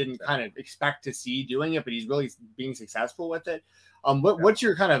recently that I didn't kind of expect to see doing it, but he's really being successful with it. What's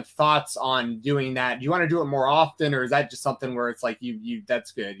your kind of thoughts on doing that? Do you want to do it more often, or is that just something where it's like you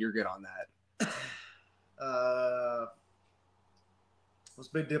that's good, you're good on that? Let's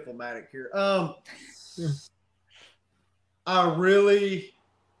be diplomatic here. I really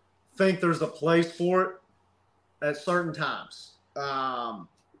think there's a place for it at certain times.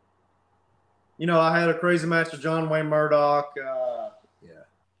 You know, I had a crazy match with John Wayne Murdoch,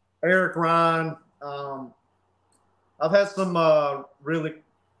 Eric Ryan. I've had some really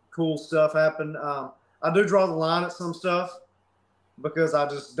cool stuff happen. I do draw the line at some stuff because I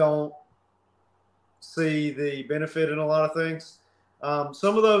just don't see the benefit in a lot of things.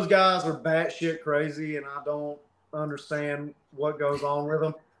 Some of those guys are batshit crazy, and I don't understand what goes on with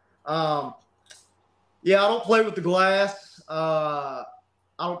them. I don't play with the glass. I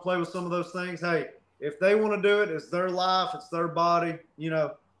don't play with some of those things. Hey, if they want to do it, it's their life, it's their body, you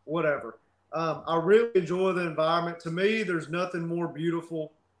know, whatever. I really enjoy the environment. To me, there's nothing more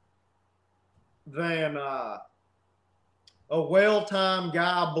beautiful than a well-timed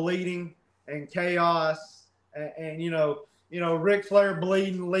guy bleeding and chaos, and you know, Ric Flair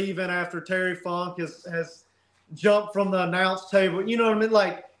bleeding, leaving after Terry Funk has jumped from the announce table. You know what I mean?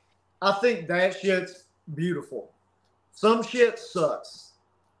 Like, I think that shit's beautiful. Some shit sucks,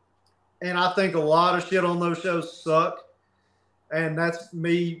 and I think a lot of shit on those shows suck, and that's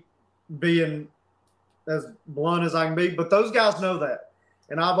me being as blunt as I can be, but those guys know that.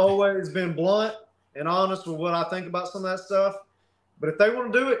 And I've always been blunt and honest with what I think about some of that stuff. But if they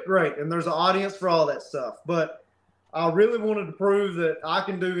want to do it, great. And there's an audience for all that stuff. But I really wanted to prove that I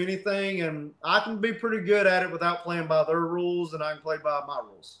can do anything, and I can be pretty good at it without playing by their rules, and I can play by my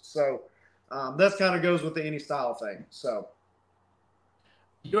rules. So that's kind of goes with the any style thing. So.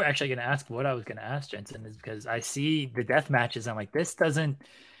 You were actually going to ask what I was going to ask, Jensen, is because I see the death matches. I'm like, this doesn't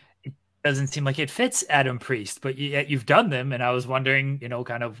seem like it fits Adam Priest, but you've done them, and I was wondering, you know,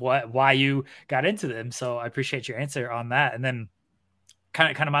 kind of why you got into them. So I appreciate your answer on that. And then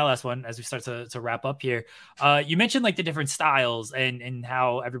kind of my last one as we start to wrap up here. You mentioned like the different styles and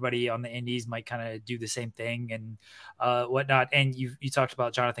how everybody on the indies might kind of do the same thing and whatnot. And you talked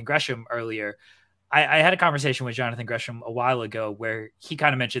about Jonathan Gresham earlier. I had a conversation with Jonathan Gresham a while ago where he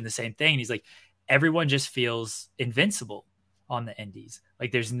kind of mentioned the same thing. And he's like, everyone just feels invincible on the indies.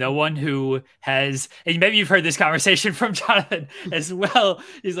 Like there's no one who has, and maybe you've heard this conversation from Jonathan as well.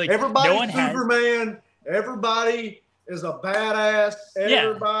 He's like, everybody's no one Superman. Everybody is a badass.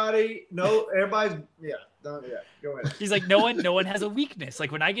 Everybody, go ahead. He's like, no one has a weakness.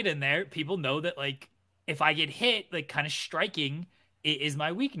 Like when I get in there, people know that like, if I get hit, like kind of striking is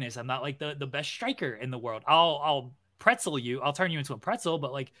my weakness. I'm not like the best striker in the world. I'll pretzel you. I'll turn you into a pretzel,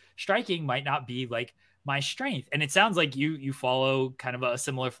 but like striking might not be like my strength. And it sounds like you follow kind of a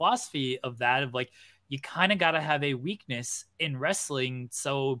similar philosophy of that, of like, you kind of got to have a weakness in wrestling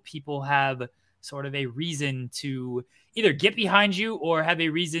so people have sort of a reason to either get behind you or have a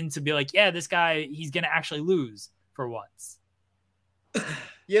reason to be like, yeah, this guy, he's going to actually lose for once.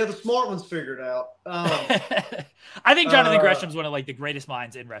 Yeah, the smart ones figured out. I think Jonathan Gresham's one of like the greatest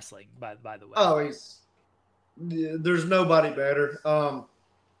minds in wrestling, by the way. Oh, there's nobody better.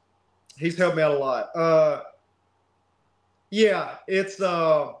 He's helped me out a lot. Yeah, it's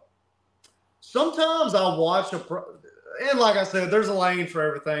sometimes I'll watch and like I said, there's a lane for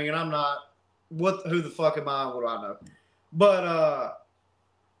everything, and I'm not who the fuck am I? What do I know? But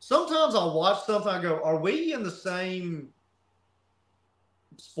sometimes I'll watch something. I go, are we in the same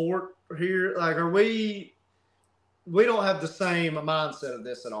sport here? Like, are we don't have the same mindset of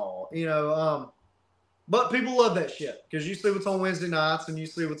this at all, you know? But people love that shit because you see what's on Wednesday nights and you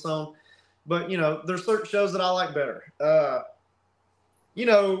see what's on. But, you know, there's certain shows that I like better. You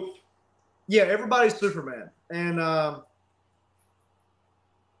know, yeah, everybody's Superman. And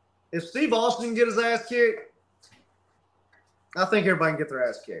if Steve Austin can get his ass kicked, I think everybody can get their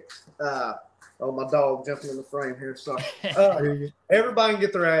ass kicked. Oh, my dog jumping in the frame here. Sorry. Everybody can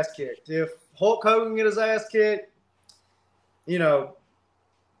get their ass kicked. If Hulk Hogan can get his ass kicked, you know,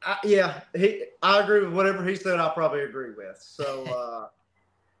 I agree with whatever he said. I probably agree with. So,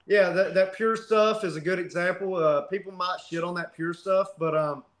 yeah, that pure stuff is a good example. People might shit on that pure stuff,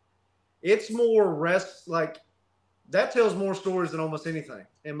 but it's more like that tells more stories than almost anything,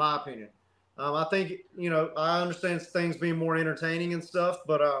 in my opinion. I think, you know, I understand things being more entertaining and stuff,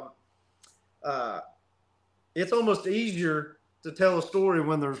 but it's almost easier to tell a story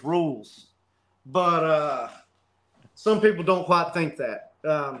when there's rules. But some people don't quite think that.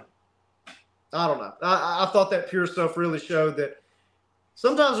 I don't know. I thought that pure stuff really showed that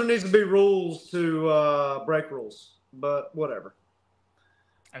sometimes there needs to be rules to break rules, but whatever.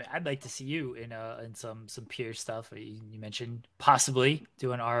 I mean, I'd like to see you in some pure stuff. You mentioned possibly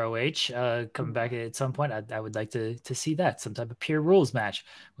doing ROH coming back at some point. I would like to see that, some type of pure rules match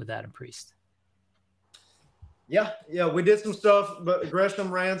with Adam Priest. Yeah, we did some stuff, but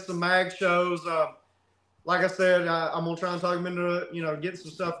Gresham ran some mag shows. Like I said, I'm gonna try and talk him into, you know, getting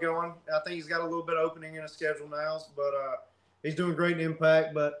some stuff going. I think he's got a little bit of opening in his schedule now, but he's doing great in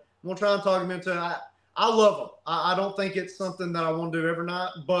Impact. But I'm gonna try and talk him into. I love him. I don't think it's something that I want to do every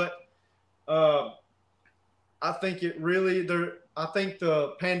night, but I think it really I think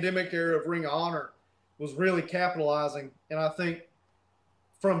the pandemic era of Ring of Honor was really capitalizing, and I think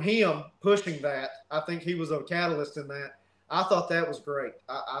from him pushing that, I think he was a catalyst in that. I thought that was great.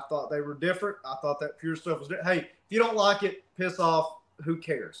 I thought they were different. I thought that pure stuff was different. Hey, if you don't like it, piss off. Who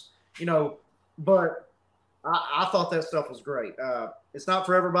cares? You know, but I thought that stuff was great. It's not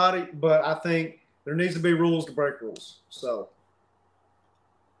for everybody, but I think there needs to be rules to break rules. So,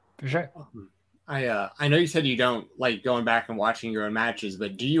 for sure. I know you said you don't like going back and watching your own matches,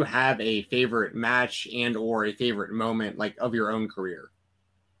 but do you have a favorite match and or a favorite moment like of your own career?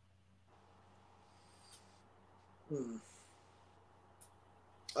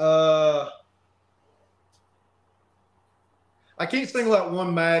 I can't single out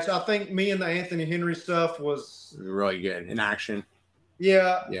one match. I think me and the Anthony Henry stuff was really good in action.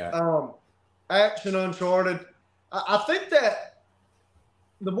 Yeah. Yeah. Action Uncharted. I think that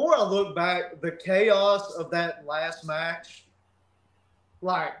the more I look back, the chaos of that last match,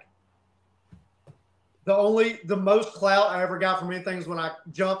 like the most clout I ever got from anything is when I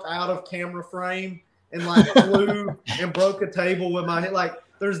jumped out of camera frame and like flew and broke a table with my head. Like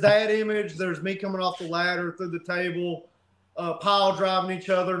there's that image. There's me coming off the ladder through the table, pile driving each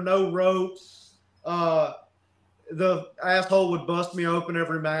other, no ropes. The asshole would bust me open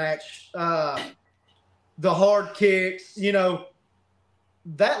every match. The hard kicks, you know,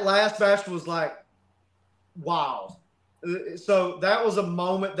 that last match was like wild. So that was a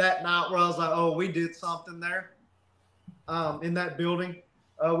moment that night where I was like, oh, we did something there in that building.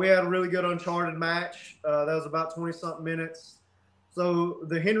 We had a really good Uncharted match. That was about 20-something minutes. So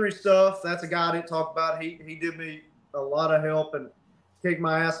the Henry stuff, that's a guy I didn't talk about. He did me a lot of help and kicked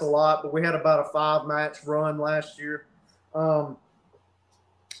my ass a lot, but we had about a 5-match run last year.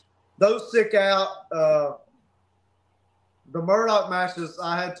 Those stick out. The Murdoch matches,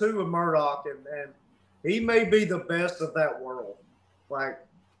 I had 2 with Murdoch, and he may be the best of that world. Like,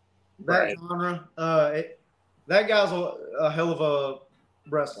 that genre. That guy's a hell of a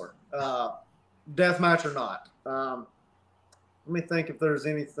wrestler, death match or not. Let me think if there's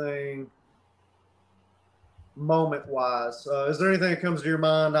anything moment-wise. Is there anything that comes to your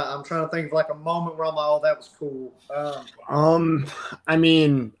mind? I'm trying to think of like a moment where I'm like, oh, that was cool. I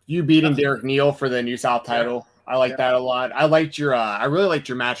mean, you beating Derek Neal for the New South title I like that a lot. I really liked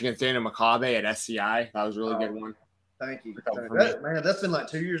your match against Daniel Makabe at SCI. That was a really good one. Thank you. Man, that's been like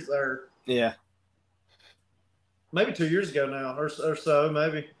 2 years there. Yeah. Maybe 2 years ago now, or so,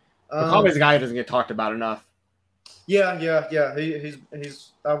 maybe. Makabe's a guy who doesn't get talked about enough. Yeah. He's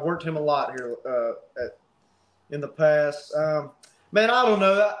I've worked him a lot here in the past. Man, I don't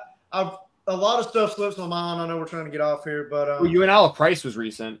know. A lot of stuff slips my mind. I know we're trying to get off here, but well, you and Alec Price was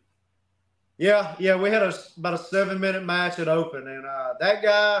recent. Yeah, we had about a 7-minute match at Open, and that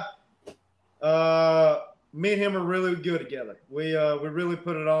guy, me and him are really good together. We really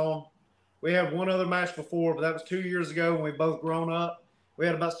put it on. We had one other match before, but that was 2 years ago when we both grown up. We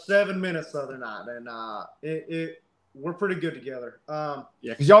had about 7 minutes the other night, and we're pretty good together. Yeah,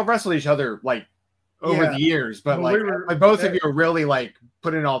 because y'all wrestled each other like over the years, but both of you are really like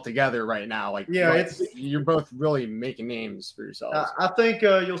putting it all together right now. Like, you're both really making names for yourselves. I think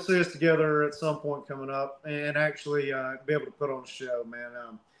you'll see us together at some point coming up, and actually be able to put on a show, man.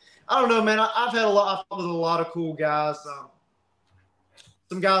 I don't know, man. I've fought with a lot of cool guys.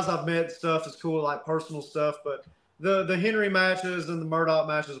 Some guys I've met and stuff is cool, like personal stuff, but the Henry matches and the Murdoch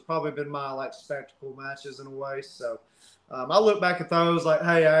matches have probably been my like spectacle matches in a way. So I look back at those like,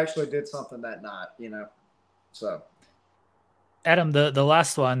 hey, I actually did something that night, So Adam, the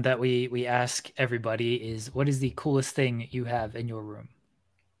last one that we ask everybody is, what is the coolest thing you have in your room?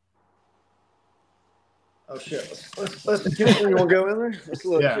 Oh shit! Let's you want to go in there? Let's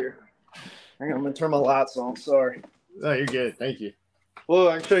look here. Hang on, I'm gonna turn my lights on. Sorry. No, you're good. Thank you. Well,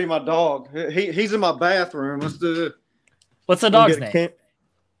 I can show you my dog. He's in my bathroom. Let's do it. What's the dog's name?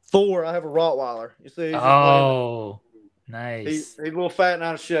 Thor. I have a Rottweiler. You see? Oh, nice. He's a little fat and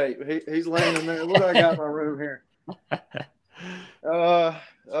out of shape. He's laying in there. Look what I got in my room here.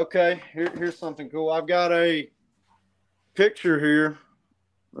 Okay. Here's something cool. I've got a picture here.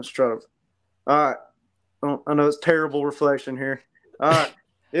 Let's try to. All right. I know it's terrible reflection here. All right.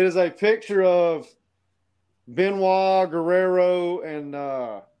 It is a picture of Benoit, Guerrero, and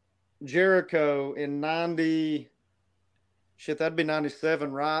Jericho in 90. Shit, that'd be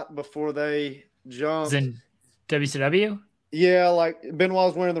 97, right? Before they jumped. In WCW? Yeah, like Benoit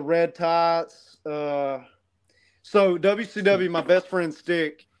was wearing the red tights. So WCW, my best friend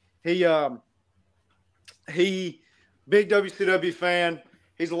Stick, he big WCW fan.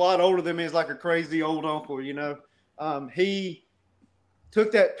 He's a lot older than me. He's like a crazy old uncle, He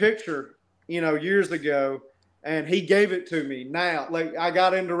took that picture, years ago, and he gave it to me now. Like, I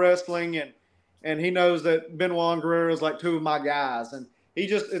got into wrestling, and he knows that Benoit and Guerrero is like two of my guys. And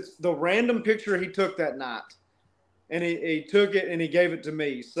it's the random picture he took that night. And he took it and he gave it to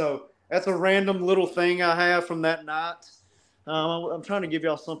me. So that's a random little thing I have from that night. I'm trying to give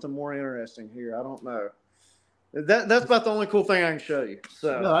y'all something more interesting here. I don't know. That's about the only cool thing I can show you.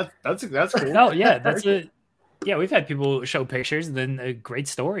 So no, that's cool. No, yeah, yeah. We've had people show pictures and then a great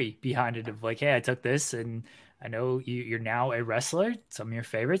story behind it of like, hey, I took this and I know you're now a wrestler. Some of your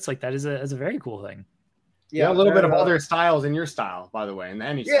favorites, like that is a very cool thing. Yeah, a little bit of all their styles in your style, by the way, in the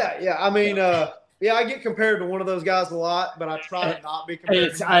any. Yeah. I mean, I get compared to one of those guys a lot, but I try to not be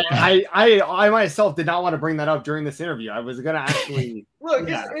compared. I myself did not want to bring that up during this interview. I was gonna actually look.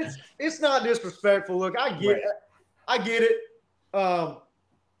 It's not disrespectful. Look, I get it. I get it.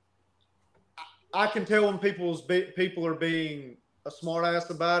 I can tell when people are being a smart ass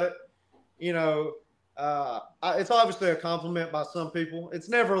about it. It's obviously a compliment by some people. It's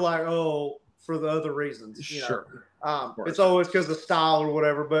never like, for the other reasons. Sure. It's always because of style or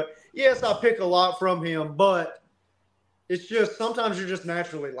whatever. But yes, I pick a lot from him. But it's just sometimes you just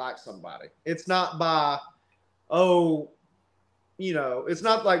naturally like somebody. It's not by, it's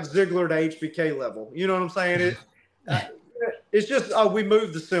not like Ziggler to HBK level. You know what I'm saying? It's just we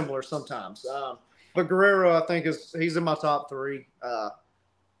move the similar sometimes. But Guerrero, I think he's in my top three.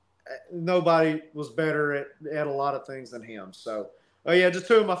 Nobody was better at a lot of things than him. So, just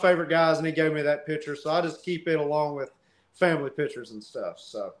two of my favorite guys, and he gave me that picture. So I just keep it along with family pictures and stuff.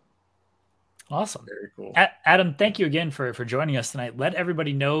 So awesome, very cool. Adam, thank you again for joining us tonight. Let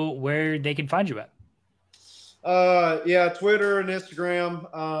everybody know where they can find you at. Twitter and Instagram.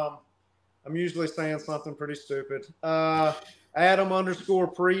 I'm usually saying something pretty stupid. Adam_Priest_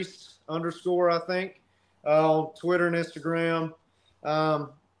 I think, on Twitter and Instagram.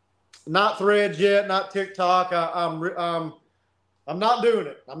 Not Threads yet, not TikTok. I'm not doing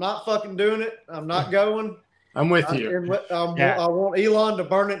it. I'm not fucking doing it. I'm not going. I'm with you. I want Elon to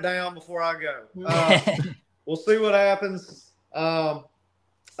burn it down before I go. We'll see what happens. But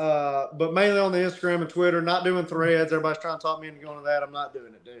mainly on the Instagram and Twitter, not doing Threads. Everybody's trying to talk me into going to that. I'm not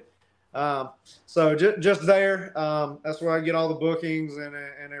doing it, dude. So just there. That's where I get all the bookings and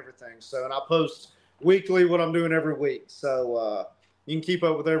everything. So, and I post weekly what I'm doing every week. So you can keep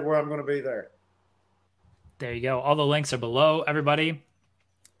up with everywhere I'm going to be there. There you go. All the links are below, everybody.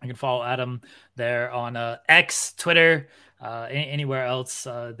 You can follow Adam there on X, Twitter, anywhere else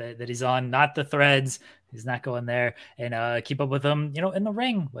that he's on, not the threads. He's not going there. And keep up with him, in the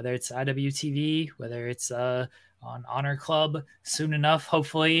ring, whether it's IWTV, whether it's on Honor Club soon enough,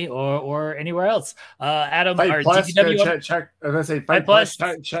 hopefully, or anywhere else. Adam, Fight Plus,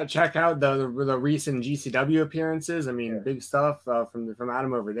 check out the recent GCW appearances. I mean, big stuff from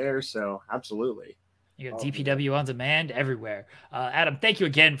Adam over there. So absolutely. You got DPW on demand everywhere. Adam, thank you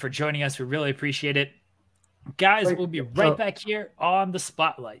again for joining us. We really appreciate it. Guys, we'll be right back here on the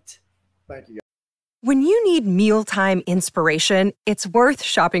Spotlight. Thank you. When you need mealtime inspiration, it's worth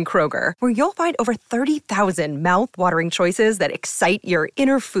shopping Kroger, where you'll find over 30,000 mouth-watering choices that excite your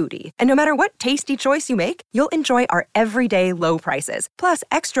inner foodie. And no matter what tasty choice you make, you'll enjoy our everyday low prices, plus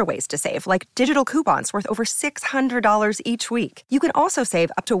extra ways to save, like digital coupons worth over $600 each week. You can also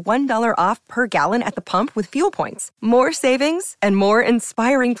save up to $1 off per gallon at the pump with fuel points. More savings and more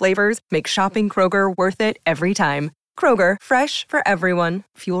inspiring flavors make shopping Kroger worth it every time. Kroger, fresh for everyone.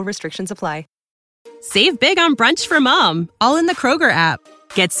 Fuel restrictions apply. Save big on brunch for mom, all in the Kroger app.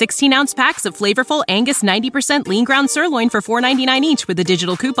 Get 16-ounce packs of flavorful Angus 90% lean ground sirloin for $4.99 each with a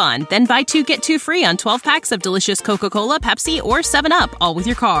digital coupon. Then buy 2, get 2 free on 12 packs of delicious Coca-Cola, Pepsi, or 7-Up, all with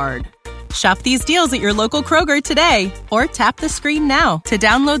your card. Shop these deals at your local Kroger today, or tap the screen now to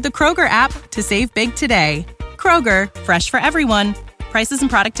download the Kroger app to save big today. Kroger, fresh for everyone. Prices and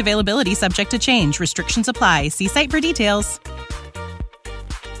product availability subject to change. Restrictions apply. See site for details.